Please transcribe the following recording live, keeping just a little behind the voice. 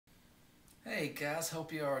Hey guys,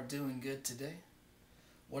 hope you are doing good today.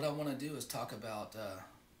 What I want to do is talk about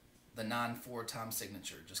the 9/4 time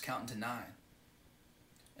signature, just counting to 9.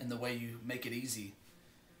 And the way you make it easy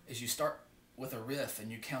is you start with a riff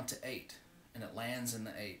and you count to 8, and it lands in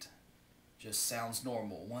the 8. Just sounds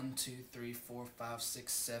normal. 1, 2, 3, 4, 5,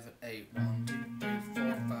 6, 7, 8. 1, 2, 3,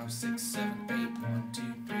 4, 5, 6, 7, 8. 1,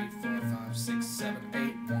 2, 3, 4, 5, 6, 7,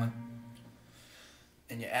 8, 1.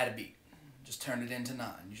 And you add a beat. Just turn it into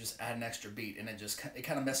 9. You just add an extra beat, and it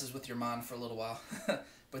kind of messes with your mind for a little while,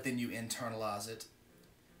 but then you internalize it,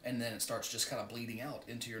 and then it starts just kind of bleeding out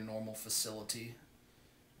into your normal facility,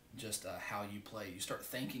 just how you play. You start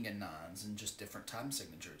thinking in 9s and just different time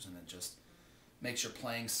signatures, and it just makes your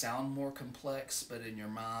playing sound more complex, but in your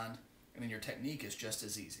mind and in your technique is just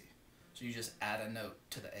as easy. So you just add a note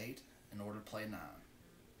to the 8 in order to play 9.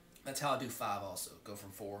 That's how I do 5 also. Go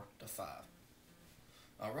from 4 to 5.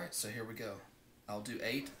 Alright, so here we go. I'll do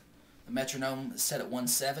 8. The metronome is set at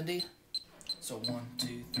 170. So 1,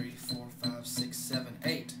 2, 3, 4, 5, 6, 7,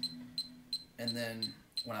 8. And then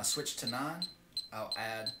when I switch to 9, I'll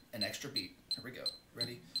add an extra beat. Here we go.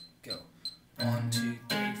 Ready? Go. 1, 2,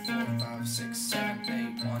 3, 4, 5, 6, 7,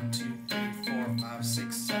 8. 1, 2, 3, 4, 5,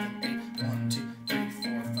 6, 7, 8. 1, 2, 3,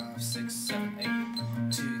 4, 5, 6, 7, 8.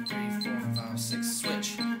 2, 3, 4, 5, 6.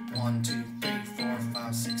 Switch. 1, 2, 3, 4,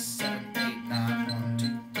 5, 6, 7, 8, 9. 1,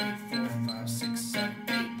 2, 3, 4, 5, 6, 7,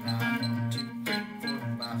 8, 9. 1, 2, 3,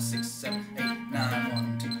 4, 5, 6, 7, 8, 9.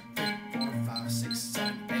 1, 2, 3, 4, 5, 6,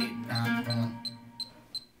 7, 8, 9. 1.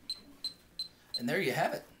 And there you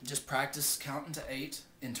have it. Just practice counting to 8,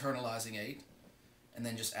 internalizing 8, and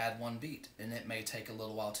then just add one beat. And it may take a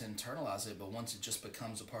little while to internalize it, but once it just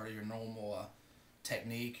becomes a part of your normal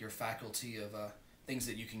technique, your faculty of things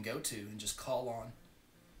that you can go to and just call on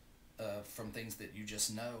from things that you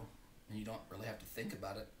just know, and you don't really have to think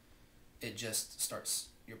about it, it just starts,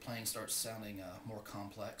 your playing starts sounding more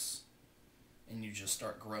complex, and you just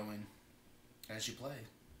start growing as you play.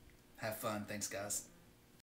 Have fun. Thanks, guys.